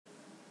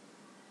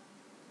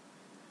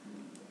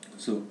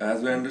So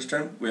as we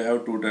understand, we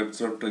have two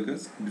types of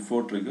triggers: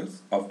 before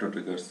triggers, after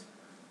triggers.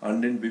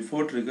 And in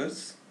before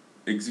triggers,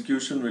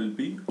 execution will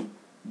be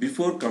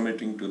before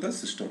committing to the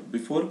system.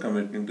 Before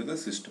committing to the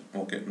system.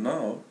 Okay,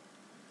 now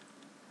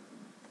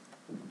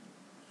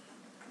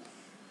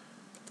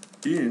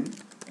in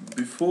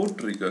before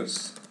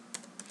triggers,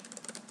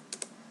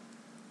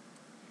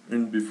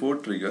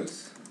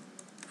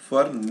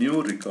 for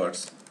new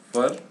records,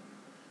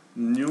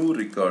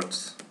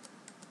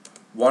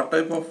 what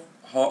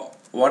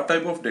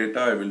type of data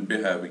I will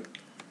be having?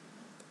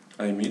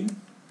 I mean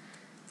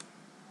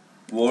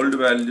old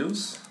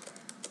values,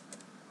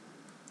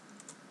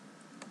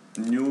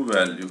 new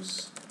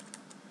values.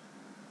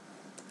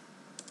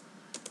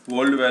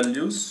 Old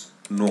values,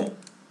 no,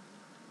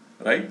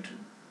 right?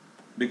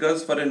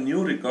 Because for a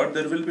new record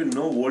there will be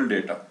no old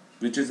data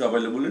which is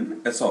available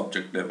in S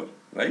object level,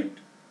 right?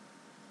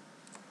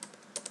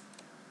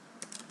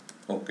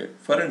 Okay,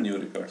 for a new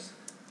records.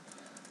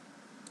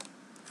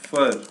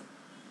 For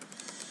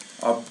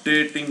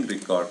updating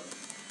record,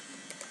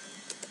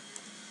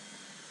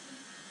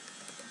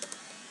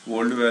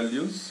 old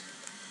values,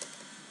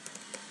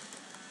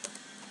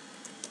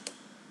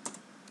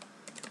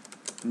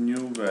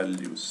 new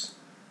values.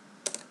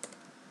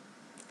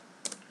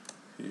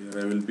 Here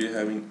I will be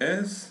having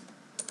S,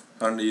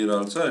 and here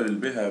also I will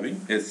be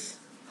having S.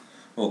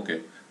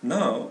 Okay,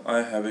 now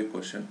I have a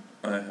question.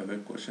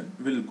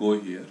 We'll go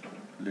here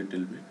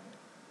little bit.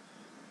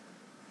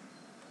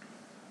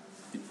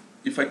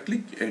 If I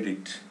click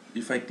edit,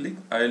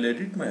 I'll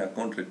edit my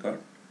account record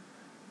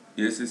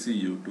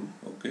ACCU2.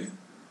 Okay.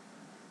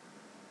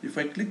 If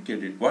I click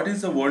edit, what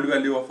is the old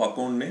value of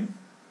account name?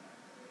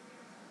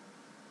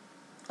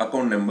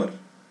 Account number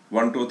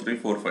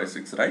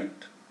 123456,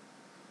 right?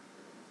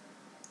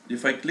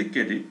 If I click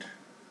edit,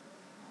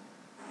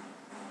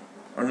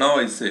 and now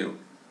I save,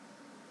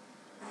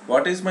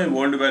 what is my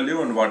old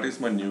value and what is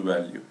my new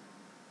value?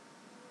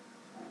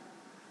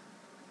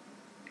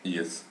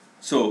 Yes.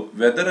 So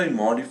whether I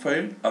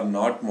modified or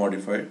not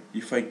modified,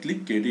 if I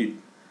click edit,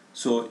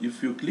 so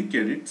if you click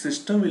edit,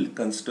 system will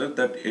consider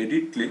that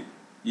edit click,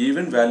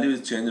 even value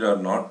is changed or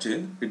not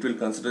changed, it will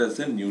consider as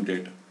a new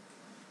data.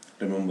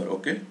 Remember,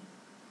 okay?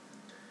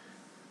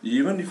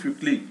 Even if you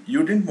click,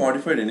 you didn't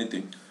modify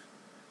anything.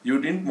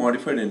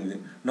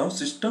 Now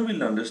system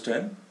will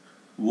understand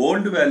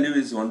old value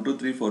is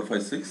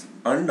 123456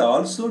 and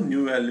also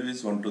new value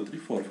is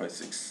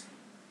 123456.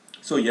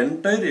 So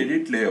entire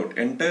edit layout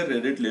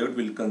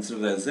will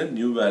consider as a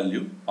new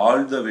value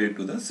all the way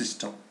to the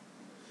system.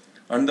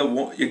 And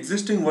the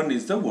existing one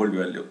is the old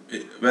value.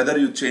 Whether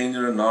you change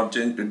or not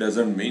change, it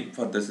doesn't mean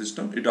for the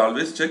system. It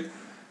always check.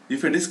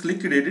 If it is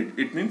clicked edit,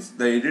 it means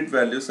the edit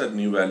values are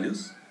new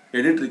values.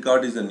 Edit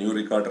record is a new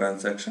record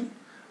transaction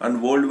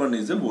and old one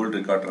is a old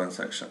record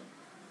transaction.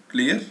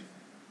 Clear?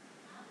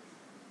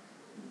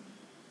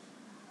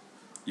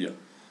 Yeah.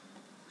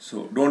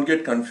 So don't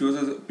get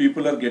confused.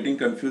 People are getting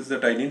confused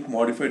that I didn't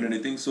modify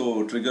anything,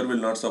 so trigger will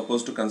not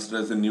supposed to consider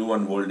as a new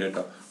and old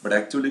data. But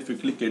actually if you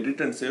click edit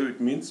and save,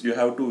 it means you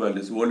have two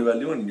values, old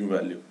value and new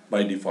value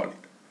by default.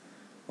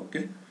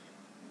 Okay.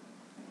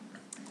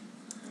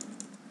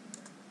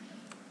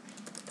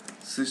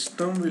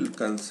 System will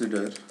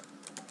consider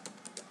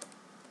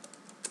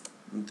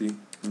the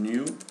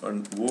new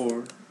and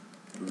old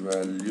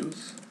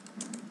values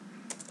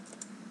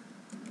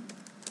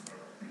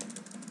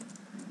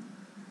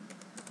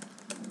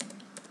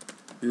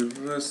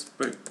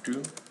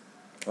irrespective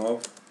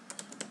of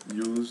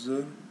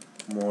user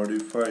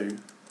modified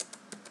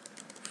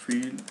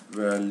field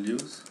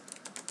values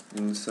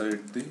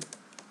inside the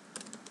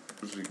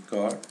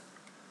record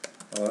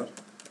or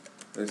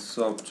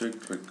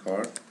subject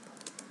record.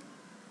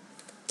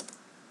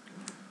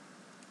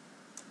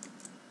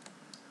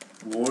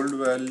 Old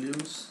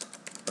values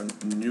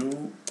and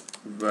new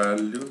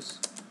values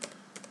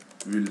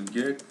will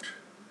get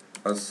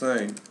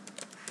assigned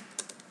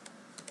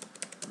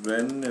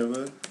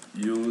whenever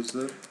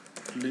user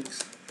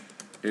clicks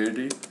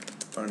edit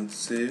and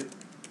save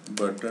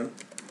button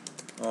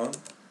on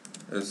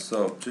a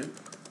subject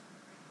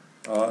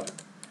or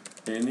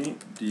any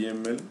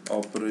DML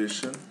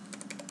operation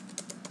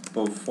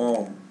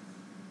performed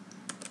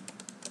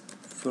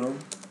from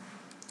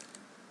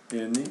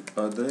any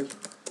other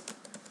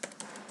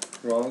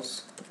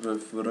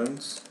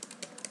cross-reference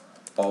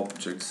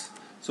objects.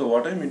 So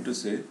what I mean to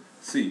say,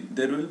 see,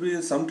 there will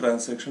be some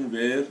transaction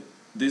where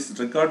this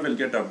record will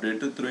get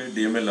updated through a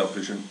DML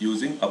operation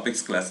using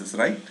Apex classes,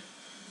 right?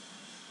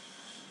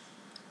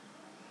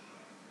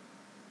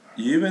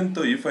 Even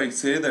though if I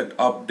say that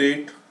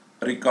update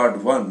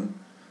record 1,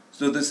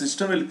 so the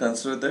system will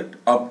consider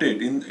that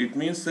update. It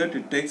means that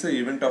it takes an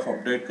event of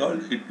update call,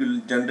 it will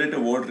generate a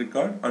old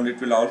record and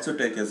it will also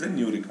take as a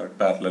new record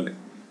parallelly.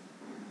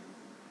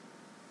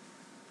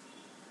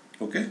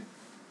 Okay?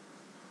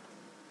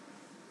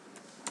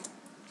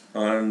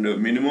 And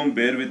minimum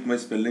bear with my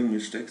spelling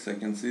mistakes. I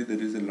can see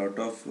there is a lot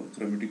of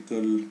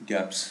grammatical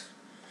gaps.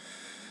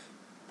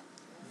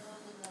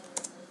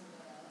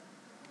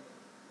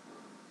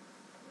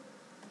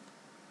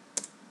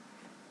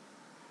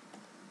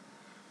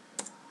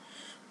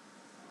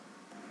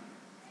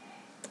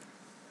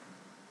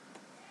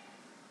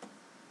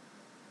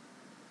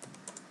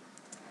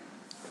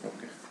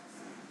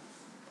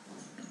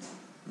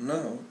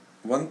 Now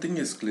one thing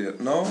is clear.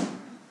 Now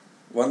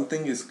one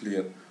thing is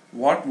clear.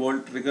 What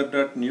world trigger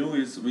dot new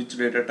is which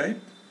data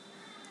type?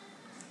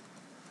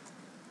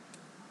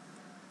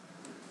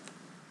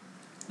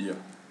 Yeah.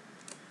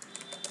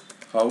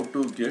 How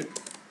to get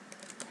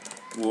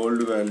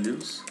old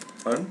values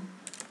and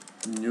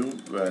new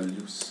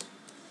values.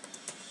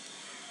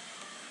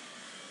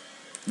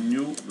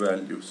 New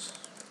values.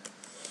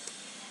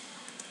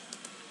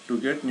 To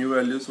get new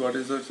values, what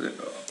is that?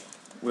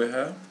 We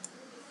have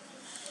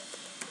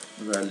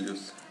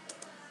values.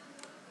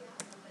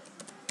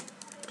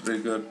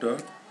 Trigger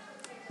dot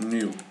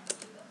new.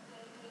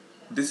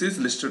 This is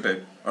list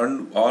type,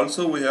 and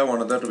also we have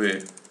another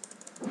way.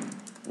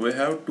 We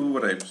have two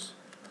types.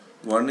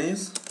 One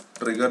is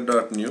trigger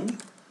dot new,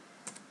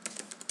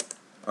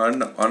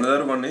 and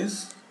another one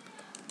is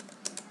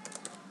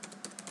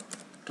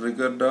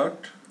trigger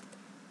dot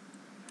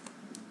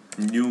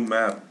new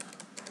map.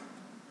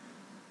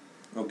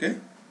 Okay,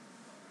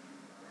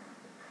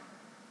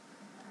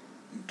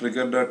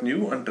 trigger dot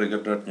new and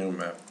trigger dot new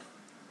map.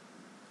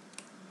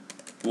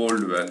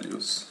 Old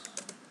values.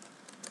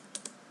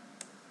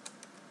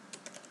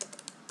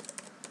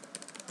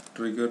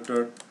 Trigger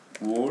dot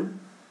old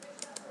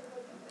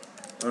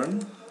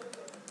and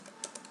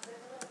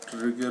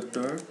trigger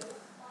dot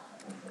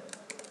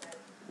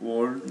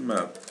old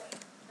map.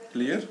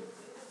 Clear?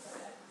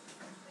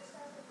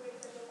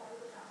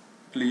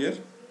 Clear?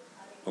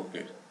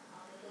 Okay.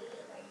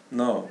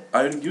 Now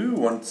I will give you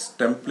one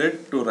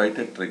template to write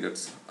a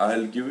triggers. I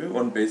will give you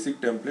one basic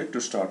template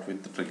to start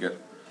with the trigger.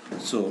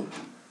 So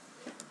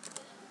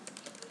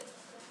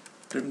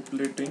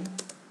templating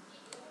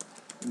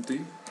the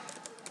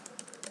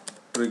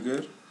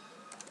trigger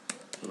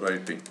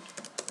writing.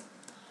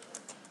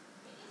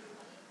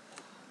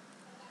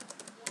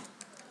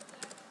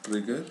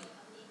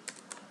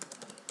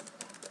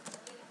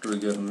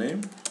 Trigger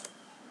name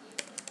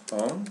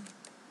on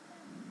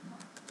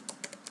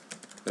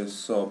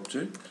S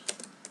object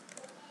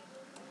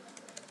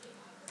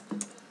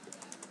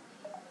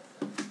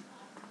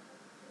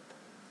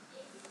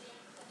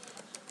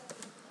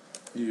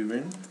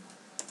event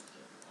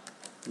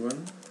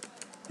 1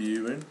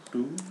 event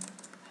 2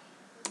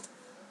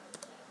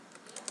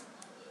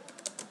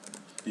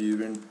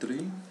 event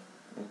 3.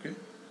 Okay,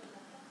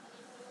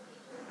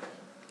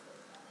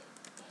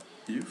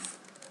 if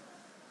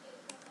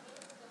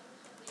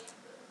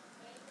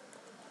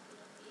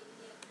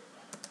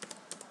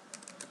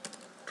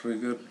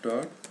trigger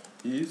dot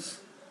is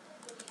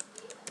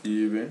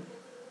event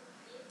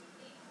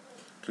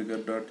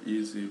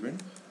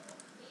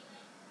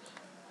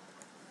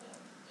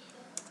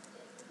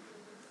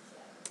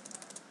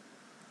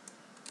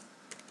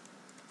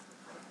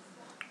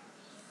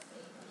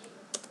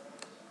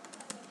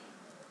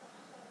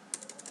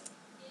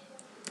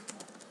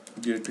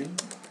getting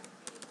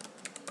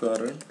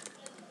current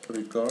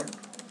record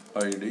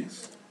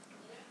IDs.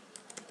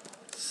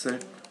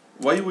 Set.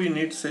 Why we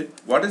need set?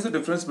 What is the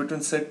difference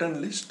between set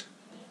and list?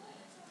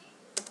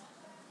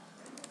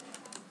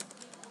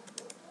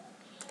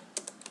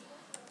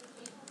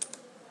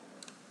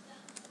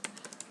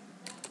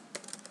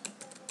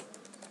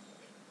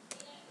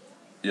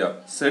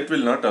 Yeah, set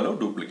will not allow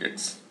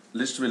duplicates.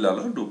 List will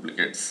allow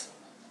duplicates.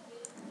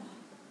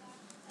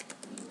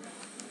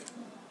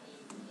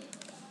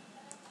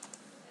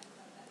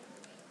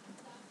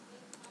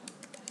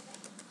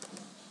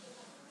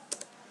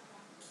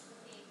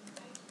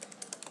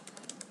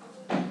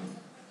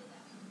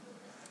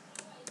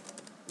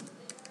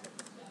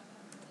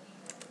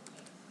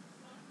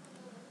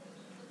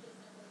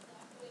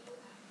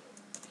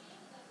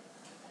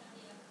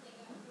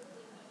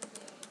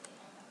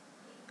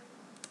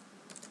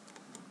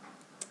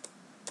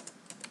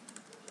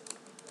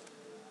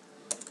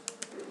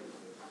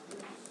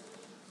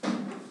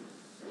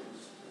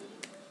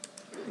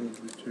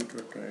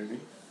 ID.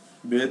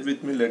 Bear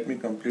with me, let me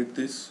complete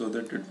this so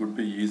that it would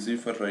be easy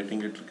for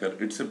writing a trigger.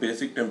 It's a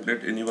basic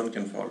template anyone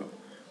can follow,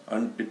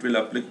 and it will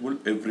applicable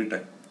every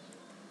time.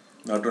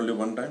 Not only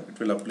one time, it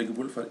will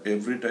applicable for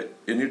every type,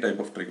 any type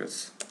of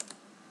triggers.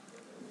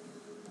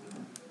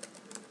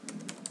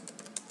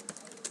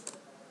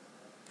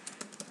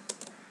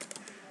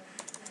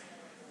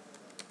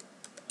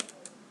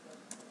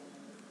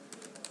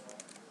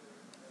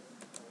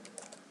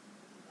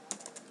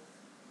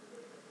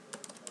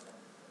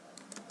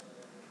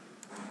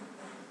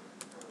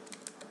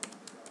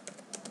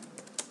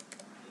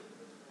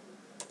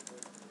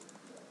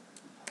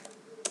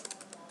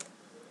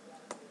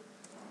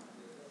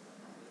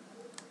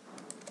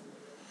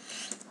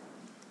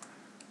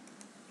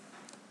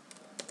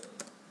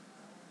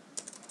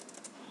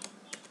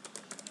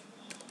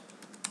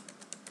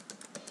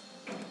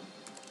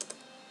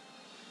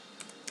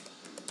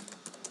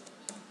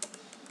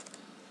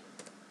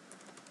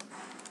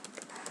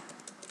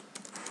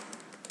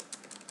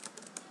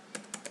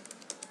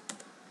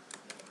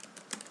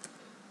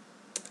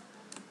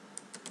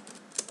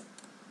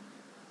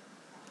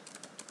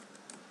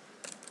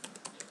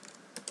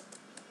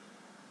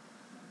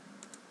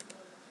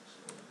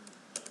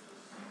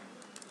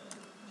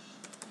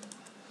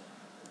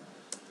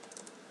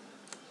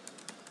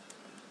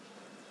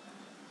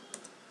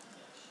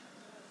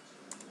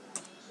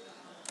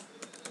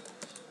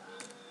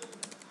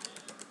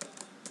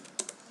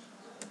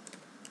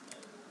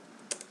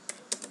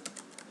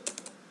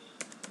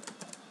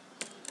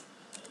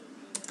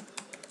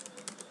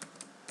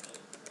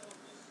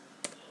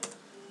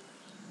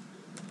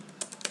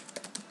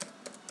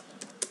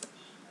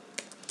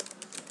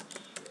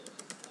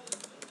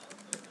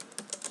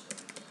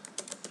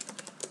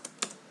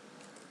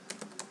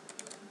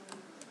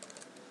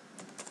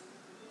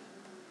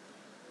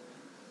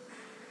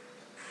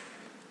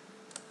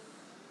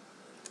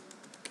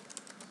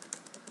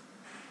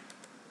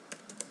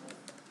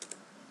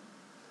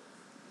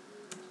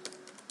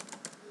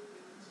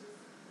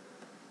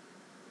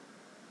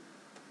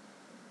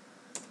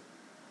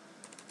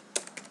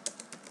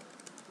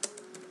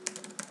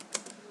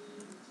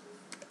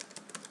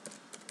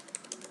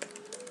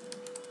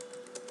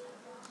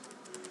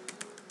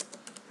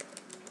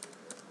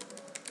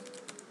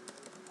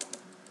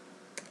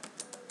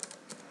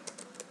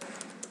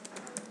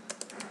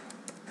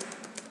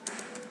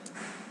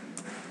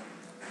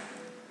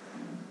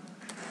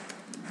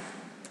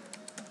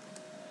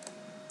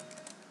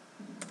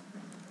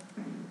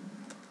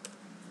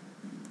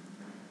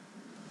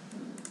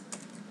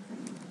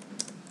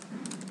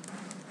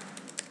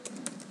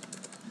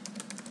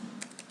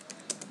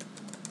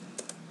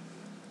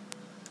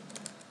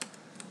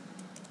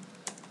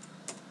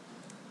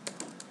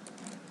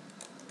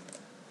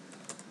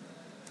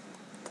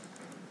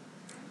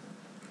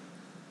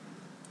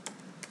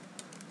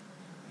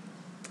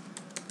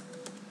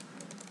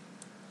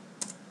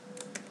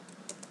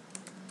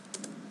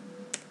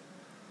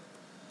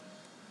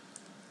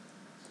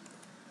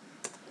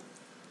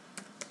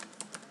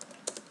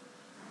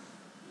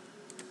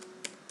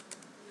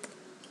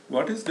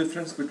 What is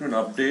difference between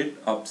update,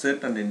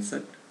 upset and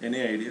insert?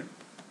 Any idea?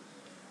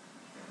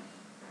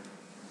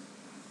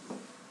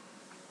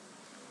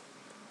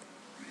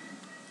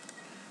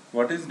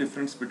 What is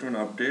difference between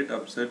update,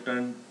 upset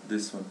and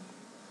this one?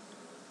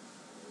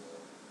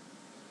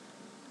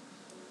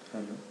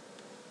 Hello?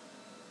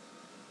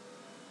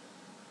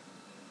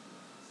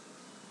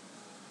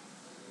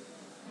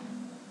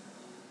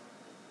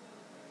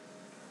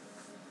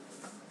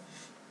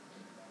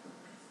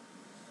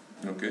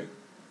 Okay.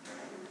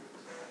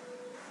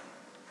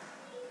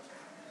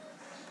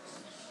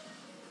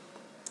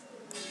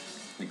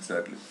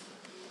 Exactly.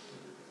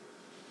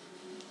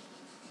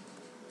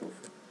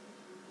 Perfect.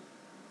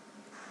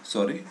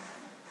 Sorry?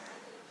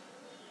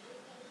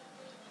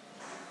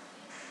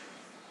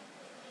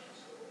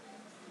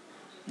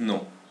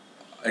 No.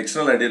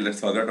 External ID, let's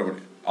forget about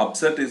it.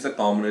 Upset is a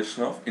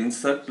combination of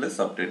insert plus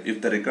update.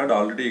 If the record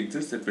already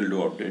exists, it will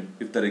do update.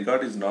 If the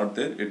record is not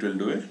there, it will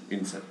do a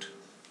insert.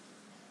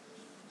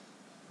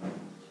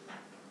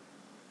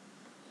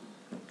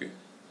 Okay.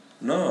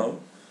 Now,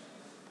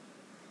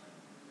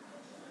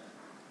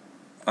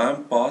 I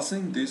am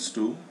passing this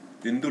to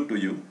Indu to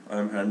you. I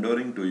am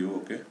handovering to you,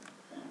 okay?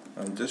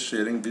 I am just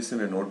sharing this in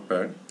a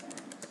notepad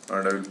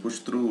and I will push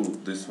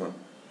through this one.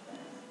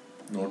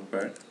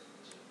 Notepad.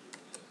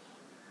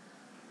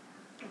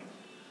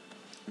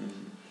 Okay.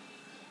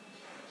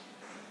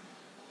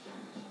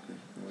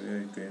 Why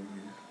I came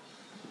here?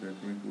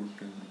 Let me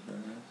put in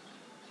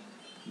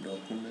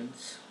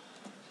documents,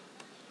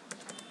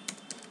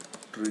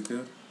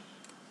 trigger,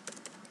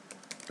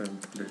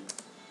 template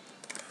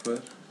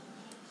for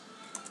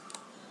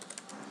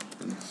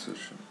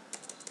insertion,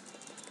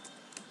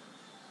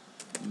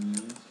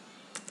 new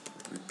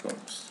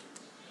records.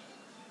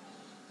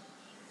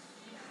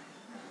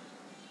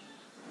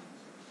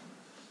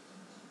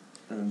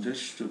 I'm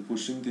just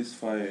pushing this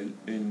file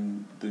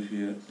in the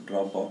here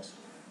Dropbox.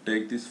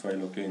 Take this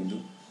file, okay,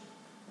 Indu.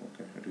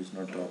 Okay, it is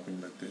not dropping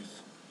like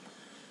this.